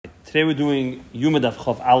Today we're doing Yuma Daf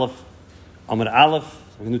Chaf Aleph, Amar Aleph.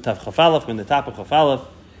 We're going to do Tav Chaf Aleph. We're in the top of Chaf Aleph.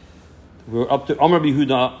 We're up to Amar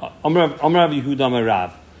Yehuda Amar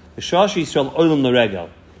Rav. V'shash Yisrael Olam L'Regel.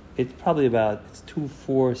 It's probably about 2,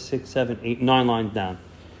 4, 6, 7, 8, 9 lines down.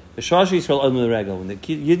 V'shash Yisrael Olam L'Regel. When the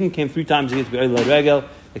Yidden came 3 times a year to be Olam L'Regel,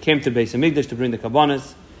 they came to Beis Hamikdash to bring the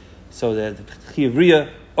Kabbanas. So the Chiyavriya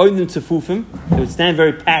Olam Tzefufim. They would stand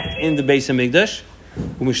very packed in the Beis Hamikdash.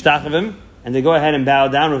 U'mishtachavim. And they go ahead and bow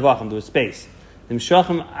down, Ravachim, to a space. We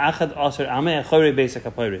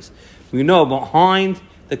know behind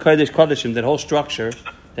the Kodesh Kodeshim, that whole structure,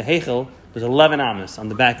 the Heichel, was 11 amas on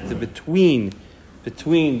the back, between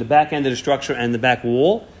the back end of the structure and the back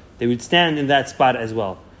wall. They would stand in that spot as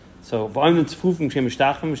well. So, so Mara says,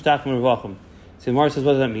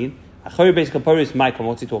 what does that mean?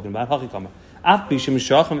 What's he talking about?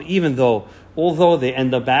 Although they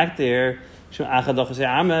end up back there, behind the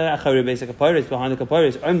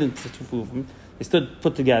kaparis, they stood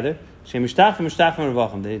put together. They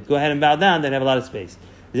go ahead and bow down. They have a lot of space.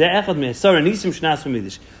 This is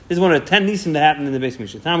one of the 10 nisim that happened in the Beis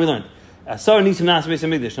Hamikdash. Now we learned.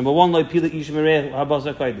 Number 1, a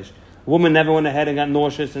woman never went ahead and got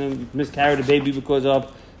nauseous and miscarried a baby because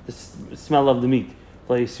of the smell of the meat.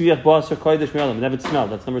 Never smelled.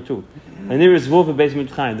 That's number 2. And there is wolf in Beis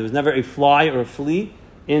Hamikdash. There was never a fly or a flea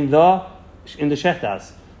in the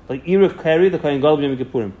shechtas. Like Ira Kari, the Kohen Gadol B'Yom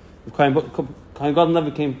Kippurim. The Kohen Gadol never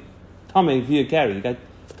became Tamei via Kari. He got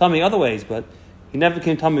Tamei other ways, but he never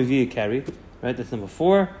became Tamei via Kari. Right, that's number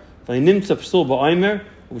 4. Right now you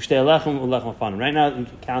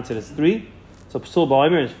can count it as 3. So Psul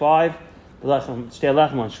Ba'omer is 5. Shtei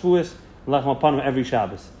Lechem on Shavuos, Lechem Apanim every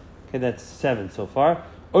Shabbos. Okay, that's 7 so far.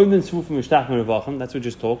 That's what we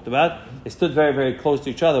just talked about. They stood very, very close to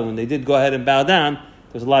each other. When they did go ahead and bow down,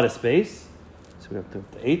 there was a lot of space. So we're up to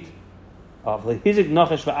 8. But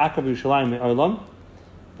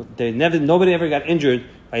nobody ever got injured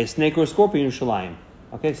by a snake or a scorpion in Yerushalayim.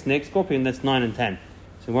 Okay, snake, scorpion, that's 9 and 10.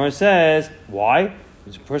 So Gemara says, why?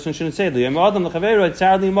 Because a person shouldn't say, people shouldn't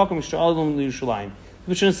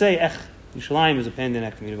say, Yerushalayim is a pain in the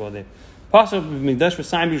neck for me to go there. Pasuk Mikdash for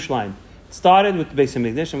Saim Yerushalayim. It started with the Beis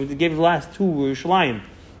Hamikdash, and we gave the last 2 were Yerushalayim.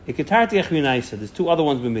 There's 2 other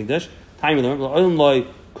ones with Mikdash. Time we learned,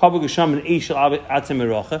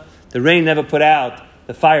 the rain never put out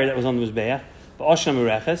the fire that was on the Mizbeach,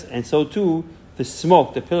 and so too the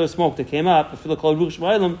smoke, the pillar of smoke that came up. There's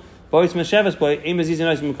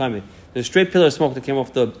a straight pillar of smoke that came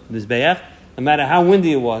off the Mizbeach. No matter how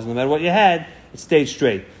windy it was, no matter what you had, it stayed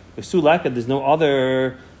straight. There's no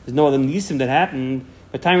other nisim that happened.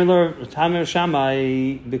 But time we learned,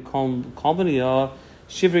 Shammai become company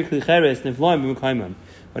shivri klicheres nevloim b'mekayim.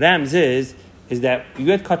 What happens is that you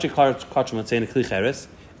get kachim, let's say, in a kli cheres,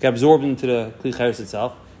 get absorbed into the kli cheres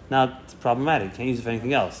itself. Now it's problematic. You can't use it for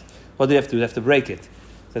anything else. What do you have to do? You have to break it.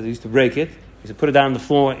 So they used to break it. You used to put it down on the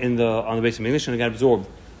floor on the Beis Hamikdash, and it got absorbed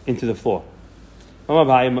into the floor. Those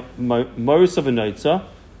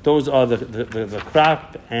are the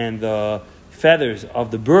crop and the feathers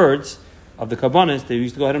of the birds of the kabbanis. They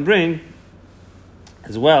used to go ahead and bring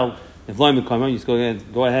as well. If you used to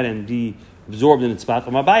go ahead and be absorbed in its spot.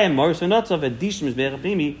 And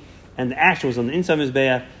the ash was on the inside of his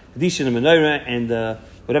be'ah, the dish in the menorah, and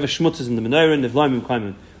whatever shmutz is in the menorah, and the v'loim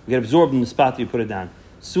kaimen. We get absorbed in the spot that you put it down.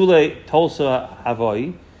 Sule tolsa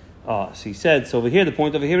havai. So he said. So over here, the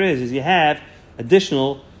point over here is you have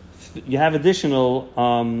additional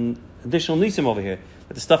nisim over here.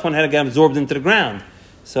 But the stuff on had to get absorbed into the ground.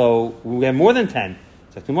 So we have more than 10.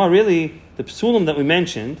 So tomorrow, really, the psulim that we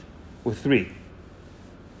mentioned were 3.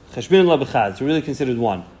 Cheshbin Labachad, it's really considered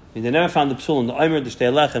 1. They never found the psulim, the Omer, the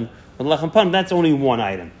Shtei Lechem, or the Lechem Pan. That's only 1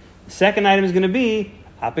 item. The second item is going to be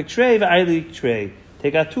Apik Trei, V'ayli Trei.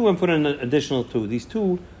 Take out 2 and put in an additional 2. These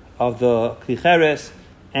 2 of the Klicheres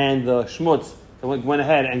and the Shmutz that went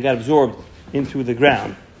ahead and got absorbed into the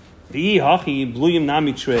ground. V'i Hachi Bluyim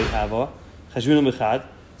Nami Trei Hava Cheshbin Labachad.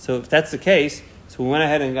 So if that's the case, so we went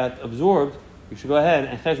ahead and got absorbed. You should go ahead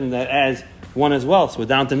and cheshbon that as 1 as well. So we're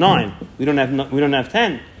down to 9. We don't have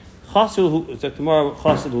 10. Chasul, so tomorrow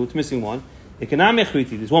Chasul, it's missing 1.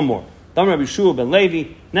 There's 1 more. Dam Rabbi Shua ben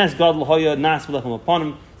Levi, Nes God Lahoya, Nas V'lechem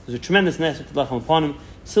Aponim. There's a tremendous Nes with Lechem Aponim.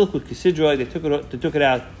 Silk with Kisidroi, they took it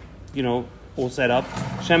out, all set up.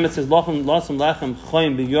 Shemet says, Lasam Lechem,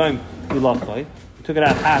 Choyim B'yoyim V'lachoi. They took it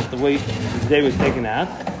out half the way the day was taken out.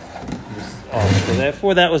 So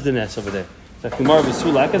therefore, that was the Nes over there. So Kumar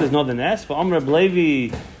V'sulaka, there's no other Nes. For Amr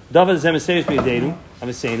Levi, David Zemeseris B'yadenu,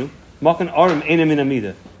 Avesenu, Makan Arim Einem in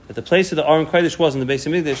Amida. That the place of the Aron Kodesh was in the Beis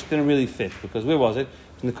Hamikdash didn't really fit, because where was it?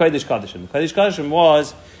 In the Kodesh Kodeshim. The Kodesh Kodeshim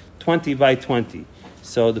was 20 by 20.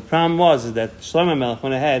 So the problem was that Shlomo Melech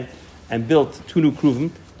went ahead and built 2 new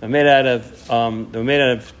kruvim. They're made out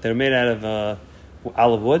of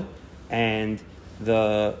olive wood, and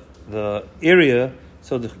the area.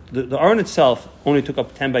 So the urn itself only took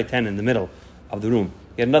up 10 by 10 in the middle of the room.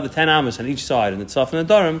 You had another 10 amos on each side, and it's off in the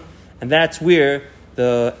Durham, and that's where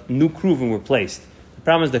the new kruvim were placed. The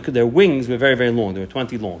problem is that their wings were very, very long. They were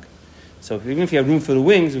 20 long. So even if you had room for the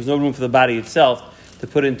wings, there was no room for the body itself to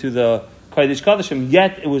put into the Kodesh Kodeshim,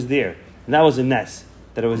 yet it was there. And that was a ness,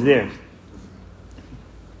 that it was there.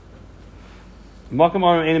 The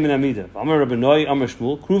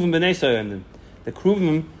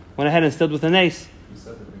kruvim went ahead and stood with an ace.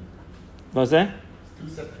 What was that? Two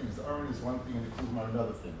separate things. The Aron is one thing and the Kruvim are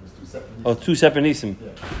another thing. There's 2 separate nisim. Oh, 2 separate nisim.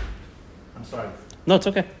 Yeah. I'm sorry. No, it's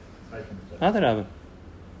okay. Not that happened.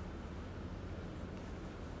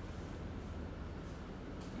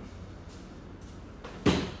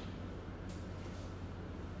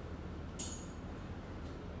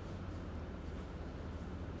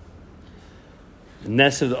 The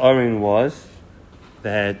ness of the Aron was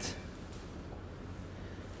that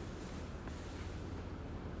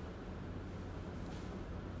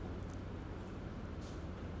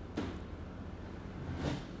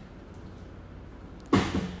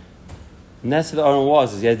the ness of the Aron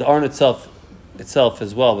was is you had the Aron itself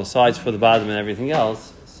as well, besides for the bottom and everything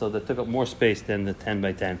else, so that took up more space than the 10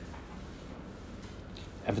 by 10.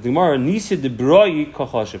 And for the Gemara, Nisi de Broi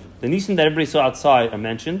Kochoshev. The Nisim that everybody saw outside are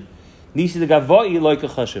mentioned. Nisi de Gavoi like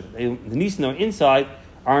Kochoshev. The Nisim that are inside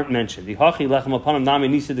aren't mentioned. The Hachi Lechem Apanim Nami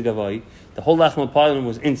Nisi de Gavoi. The whole Lechem Apanim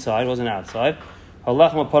was inside, wasn't outside. How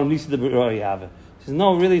Lechem Apanim Nisi de Broi Have. He says,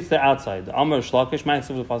 no, really it's the outside. The Amar Shlakish, Max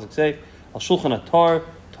of the Pasuk say, Al Shulchan Atar.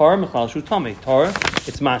 Torah, Mechlal Shu Tamei. Torah,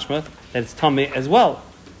 it's mashma that it's Tamei as well.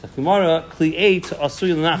 The Gemara Kli'eit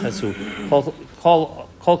Asui L'Nachasu. Call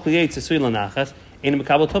Kli'eit Asui L'Nachas. Ain't a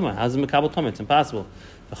Mekabel Tumah. How's it Mekabel Tumah? It's impossible.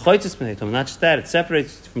 The Choytzis B'nei Tumah. Not just that, it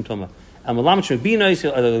separates from Tumah. And Malamach Rabbeinu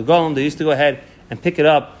the Golem, they used to go ahead and pick it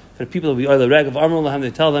up for the people that will be oil the reg of Amr Lahem.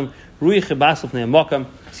 They tell them, Ruich Chibasel Pnei Mokam.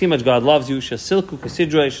 See how much God loves you. Shasilku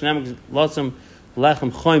Kasidroi Shnam Lotzim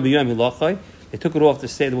Lechem Choyim B'Yom Hilachai. They took it off to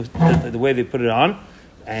say the way they put it on.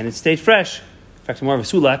 And it stayed fresh. In fact, more of a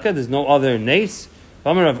sulaka. There's no other nace.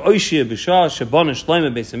 Amar of Oishia B'Shah Shabon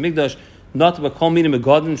Shloime Beis Hamikdash not to call me to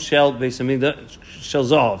Megadim Shel Beis Hamikdash Shel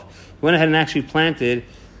Zav. He went ahead and actually planted.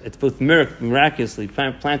 It's both miraculously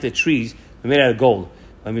planted trees made out of gold.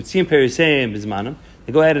 By Mitzim Periseim Bizmanim,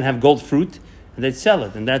 they go ahead and have gold fruit and they'd sell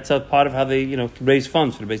it, and that's a part of how they raise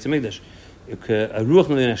funds for the Beis Hamikdash. A ruach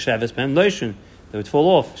nolin Shabbos Behem Loishun, they would fall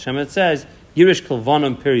off. Shemet says Yirish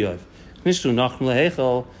Kilvanam Period. When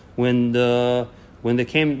the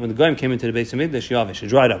Goyim came into the Beis Hamikdash, Yavish, it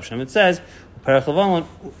dried up. It says, "Parachavon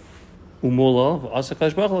umula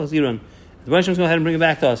v'asakash b'achal ziron." The Baruch Hashem go ahead and bring it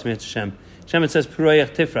back to us. Hashem. It says,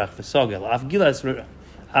 "Puroyach tifrach v'sagel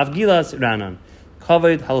avgilas ranan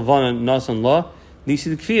kaved halvanan nasan la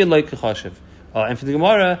nisi d'kfiyah like kachashiv." And for the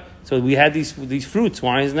Gemara, so we had these fruits.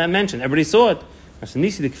 Why isn't that mentioned? Everybody saw it. So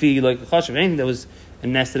nisi d'kfiyah like kachashiv. Anything that was a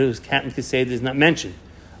nest that it was Captain Kesed is not mentioned.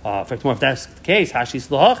 In fact, more if that's the case, Hashis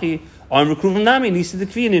Lahachi, Aron Rekruvim Nami, Nisi the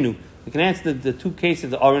Kvininu. We can answer the 2 cases,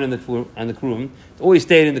 the Aron and the Kruvim. They always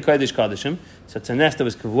stayed in the Kodesh Kodeshim. So it's a nest that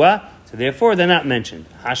was Kavua, so therefore they're not mentioned.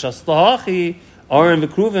 Hashas Lahachi, Aron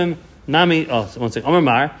Rekruvim Nami, one second, Amar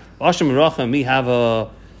Mar, Asham Maracha, me have a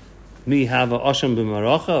Asham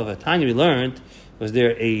B'Maracha of a Tanya we learned, was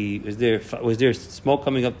there smoke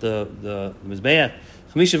coming up the Mizbeach?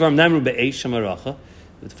 Chamishavar Namru Be'esh Maracha.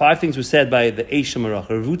 The 5 things were said by the Eish Marach,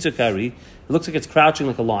 Revutza Kari. It looks like it's crouching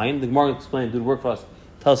like a lion. The Gemara explained, did work for us,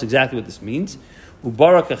 tell us exactly what this means.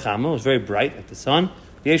 Ubarak Achama, it was very bright like the sun.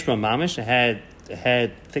 Yeshma Mamish, it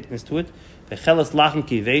had thickness to it. Vechelas Lachem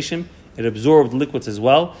Kiveshim, it absorbed liquids as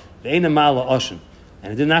well. Ve'ena Mala Ocean,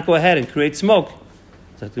 and it did not go ahead and create smoke.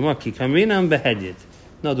 So the Gemara, Kikamrinam Behedyet.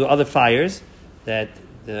 No, there were other fires that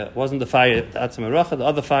wasn't the fire, the Atzma Racha, the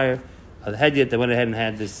other fire, the Hedyet, that went ahead and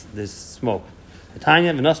had this smoke.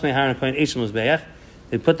 Tanya v'nosmei haran kohen eish on the mizbeach.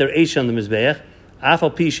 They put their eish on the mizbeach.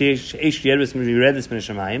 Afal pi sheish yerbis. We read this in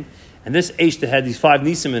Shemayim, and this eish that had these 5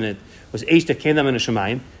 nisim in it was eish that came down in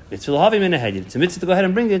Shemayim. It's l'havim in a hedyet. It's a mitzvah to go ahead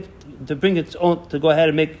and bring it to go ahead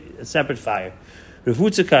and make a separate fire.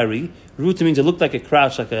 Revutza kari. Revutza means it looked like a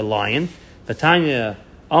crouch, like a lion. Tanya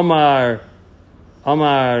Amar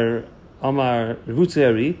Revutza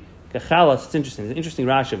kari. Gechalas. It's interesting. It's an interesting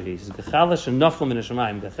Rashi over here. He says gechalas shenaflam in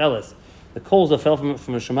Shemayim. Gechalas. The coals that fell from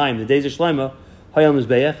Shemayim, the days of Shlomo, Hayam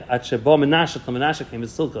Mizbeach, at Sheba Menashe came with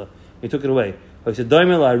Silka. He took it away. He said,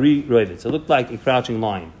 Doimel Ari Roivit. So it looked like a crouching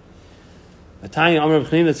lion. He was a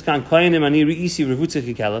Skan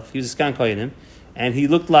Koyanim. and he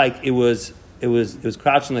looked like it was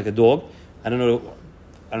crouching like a dog. I don't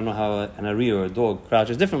know how an ari or a dog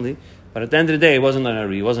crouches differently, but at the end of the day, it wasn't an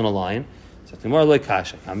ari, it wasn't a lion. So tomorrow like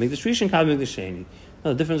kasha, can't make the rishon, can't make the sheni.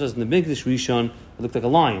 No, the difference was in the Mikdash Rishon, it looked like a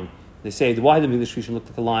lion. They say, why did the Mikdash Rishon look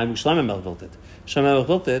like a lion? Because Shlomo Melech built it. Shlomo Melech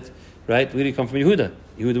built it, right? Where did he come from? Yehuda.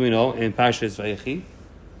 Yehuda we know in Parshas Vayechi,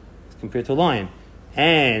 it's compared to a lion.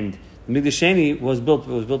 And the Mikdash Sheni was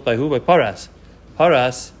built by who? By Paras.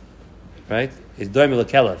 Paras, right, is Doimel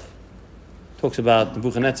Kelev. Talks about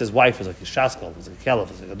Nebuchadnezzar's wife was like a shaskal, was like a kelev,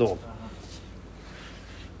 was like a dog.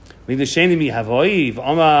 Mikdash Sheni mi havoiv,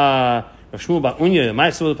 Oma Rav Shmuel Bar Unya, my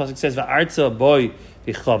soul the pasuk says va'arza boy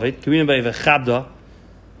v'chaved, Karina by v'chabda,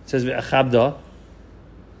 it says v'chabda,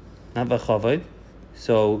 not v'chaved.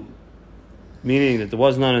 So, meaning that there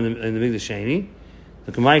was none in the Mikdash Sheni.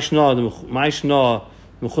 Look, ma'ishna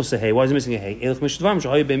mechusa hay. Why is it missing a hay? Elch mishdvarim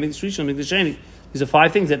shahoy bei Mikdash Rishon Mikdash Sheni. These are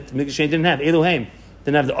 5 things that Mikdash Sheni didn't have. Eloheim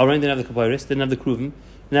didn't have the oren, didn't have the kapiris, didn't have the kruvim,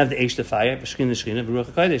 didn't have the eish, the fire, v'shchina, v'ruach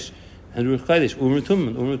hakodesh, and ruach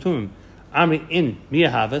hakodesh, urim. Amri in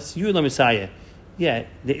miyahavas, you the Messiah. Yeah,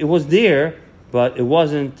 it was there, but it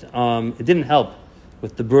wasn't. It didn't help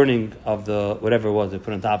with the burning of the whatever it was they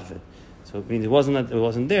put on top of it. So it means it wasn't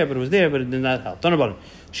there, but it was there, but it did not help. Don't know about it.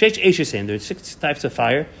 Sheish eshesin. There are 6 types of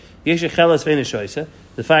fire. Yesh chelas ve'eneshoisa,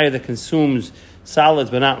 the fire that consumes solids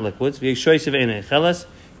but not liquids. Yesh ve'enechelas.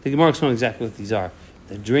 The Gemara explains exactly what these are.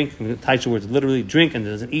 The drink, the title words literally drink and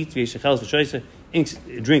doesn't eat. Yesh chelas ve'shoisa,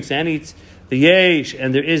 drinks and eats. The yesh,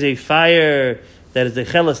 and there is a fire that is the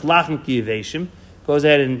chelas lachem kiyaveshim, goes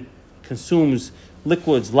ahead and consumes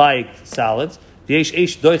liquids like solids. The yesh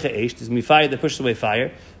eish doicha eish, there's going to be fire that pushes away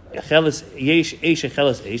fire. Chelas yesh eish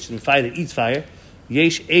chelas eish, and fire that eats fire.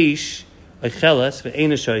 Yesh eish chelas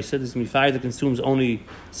ve'ena shoisa, there's going to be fire that consumes only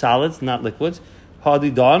solids, not liquids. Hadi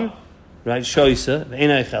don, right? Shoisa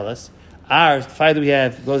ve'ena chelas. Ours, the fire that we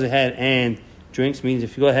have goes ahead and drinks, means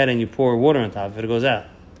if you go ahead and you pour water on top of it, it goes out.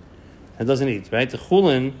 It doesn't eat, right? The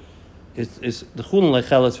chulin is the chulin like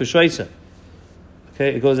chelas for shoisa.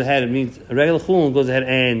 Okay, it goes ahead. It means a regular chulin goes ahead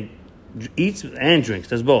and eats and drinks.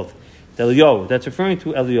 Does both. The Elio, that's referring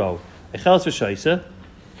to Elio. A chelas for shoisa,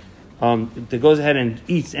 that goes ahead and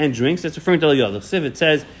eats and drinks. That's referring to Elio. The Siv, it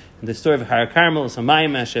says in the story of Har Carmel,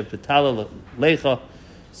 Samayim Asheb Petala Lecha.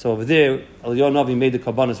 So over there, Elio Novi made the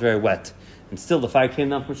karbanos very wet, and still the fire came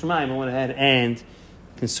down from Shemayim and went ahead and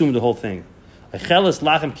consumed the whole thing. A chelas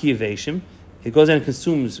lachem kiyaveshim, it goes in and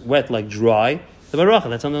consumes wet like dry. The baracha,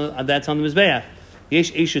 that's on the mizbeach.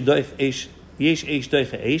 Yesh eish doicha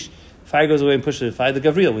eish. Fire goes away and pushes the fire. The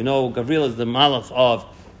Gavril, we know Gavril is the malach of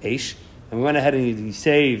eish, and we went ahead and he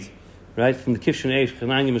saved, right, from the kivshon eish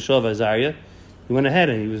Chananya Meshov Azariah. He went ahead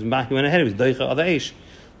and he was doicha of the eish.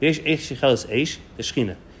 Yesh eish chelas eish, the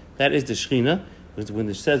shechina. That is the shechina. When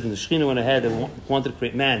it says when the shechina went ahead and wanted to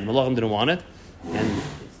create man, the malachim didn't want it, and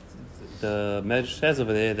the Medrash says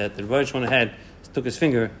over there that the Rebbe went ahead, took his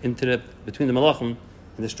finger between the malachim and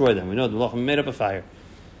destroyed them. We know the malachim made up a fire.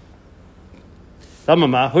 Any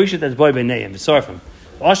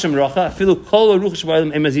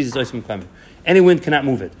wind cannot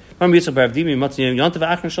move it. On Matzah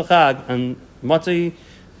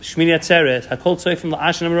Shmini Atzeret, Hakol Tzofim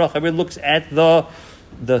La'ashen HaMaroch. Everybody looks at the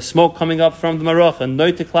smoke coming up from the Maroch, and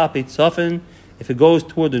Noite Klapi Tzofin, if it goes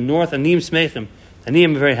toward the north, Anim Smechim.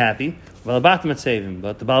 Anim are very happy. Balabatim Atzevim,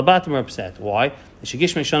 but the Balabatim are upset. Why? The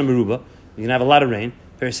Shegish Meishan Meruba, you can have a lot of rain.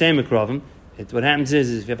 Perisei Mikrovim. What happens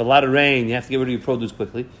is if you have a lot of rain, you have to get rid of your produce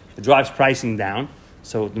quickly. It drives pricing down.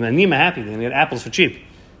 So the Anim are happy, they're going to get apples for cheap.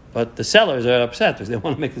 But the sellers are upset because they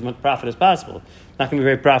want to make as much profit as possible. It's not going to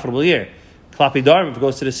be a very profitable year. Klapi Darim, if it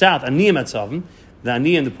goes to the south, Aniyim Atzavim, the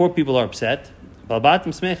Ani and the poor people are upset. Balbatim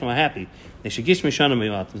Smechim are happy. They should gish Mishanim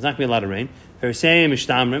Miyatim. There's not going to be a lot of rain. Perisei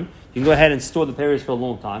Mishtamrim, you can go ahead and store the pears for a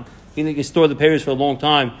long time. You can store the pears for a long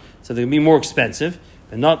time, so they're going to be more expensive.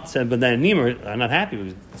 But then Aniyim are not happy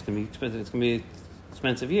because it's going to be expensive. It's going to be an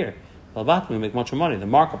expensive year. Balbatim will make much more money. The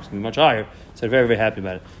markup is going to be much higher. So they're very, very happy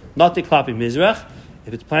about it. Not the Klapi Mizrach.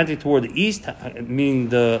 If it's planted toward the east, meaning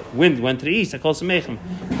the wind went to the east, I call it Samechim.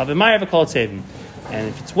 Havimai, I call it Sevim. And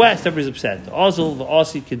if it's west, everybody's upset. The Ozil, the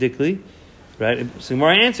Aussie, Kedikli, right? So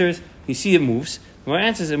Gemara answers, you see it moves. Gemara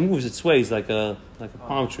answers, it moves, it sways like a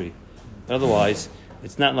palm tree. But otherwise,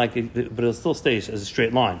 it's not like it, but it'll still stay as a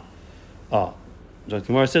straight line. So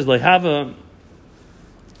Gemara says, like have a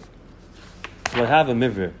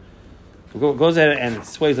mivir. It goes ahead and it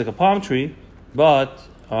sways like a palm tree, but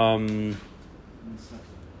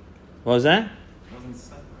what was that?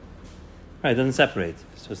 Right, it doesn't separate.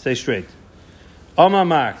 So it stays straight. Omar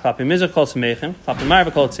Mar, Klapi Mizrach called Samechim, Klapi Mar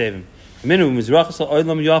called Sevim. Minu, Mizrachas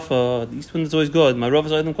Oidlam Yafa, the east wind is always good, my Rovas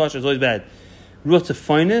Oidlam Kosher is always bad. Ruach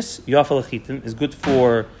Tzefonis, Yafal Achitim, is good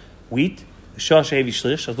for wheat. Shah Shehevi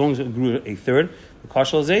Shlish, as long as it grew a third. The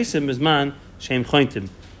Kashal Zaysim is man Shem Chointim.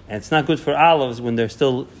 And it's not good for olives when they're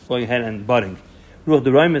still going ahead and budding. Ruach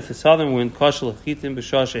D'Roim is the southern wind, Kashal Achitim,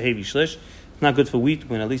 B'Shah Shehevi Shlish. It's not good for wheat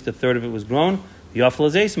when at least a third of it was grown. The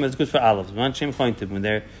Yafal Zaysim is good for olives, man Shem Chointim, when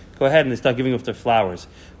they go ahead and they start giving off their flowers.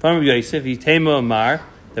 Farmer Yosef, Yitema Mar,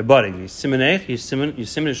 they're budding. Yisimenech, Yisimen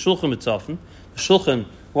Shulchan Mitzofen. The Shulchan,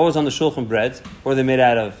 what was on the Shulchan breads? What are they made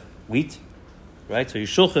out of? Wheat. Right? So your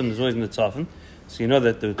Shulchan is always in the Tzafin. So you know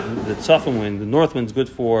that the Tzafin wind, the north wind is good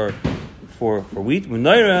for wheat.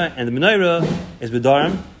 Menorah, and the Menorah is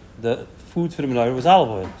Bedarim. The food for the Menorah was olive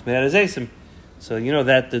oil. It's made out of Zaysim. So you know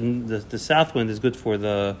that the south wind is good for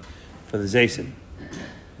the Zaysim.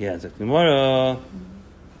 Yeah, it's like the Gemara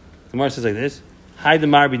says like this. Hide the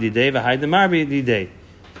Marbi Didei, hide the Marbi Didei.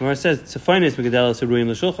 The Gemara says, Tzefonis Megadelas Ruim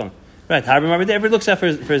L'Shulchan. Right, Harbi Marbi Didei, everybody looks at for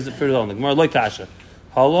his own. The Gemara, Loi Kasha.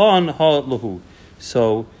 Halon, Hal Lahu.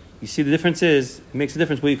 So you see the difference is, it makes a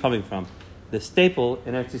difference where you're coming from. The staple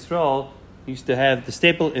in Eretz Yisrael used to have, the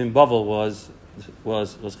staple in Bavel was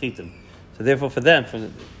chitim. So therefore for them,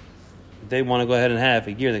 they want to go ahead and have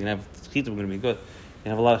a year, they can have chitim, going to be good. They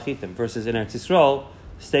can have a lot of chitim. Versus in Eretz Yisrael,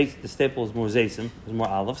 the staple is more zaysim, is more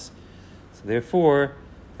olives. So therefore,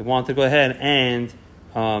 they want to go ahead and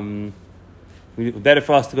better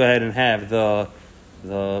for us to go ahead and have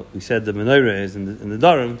we said the menorah is in the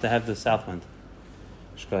Durham to have the south wind.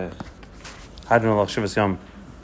 Shkoyach. Hadron Allah Shivas Yom.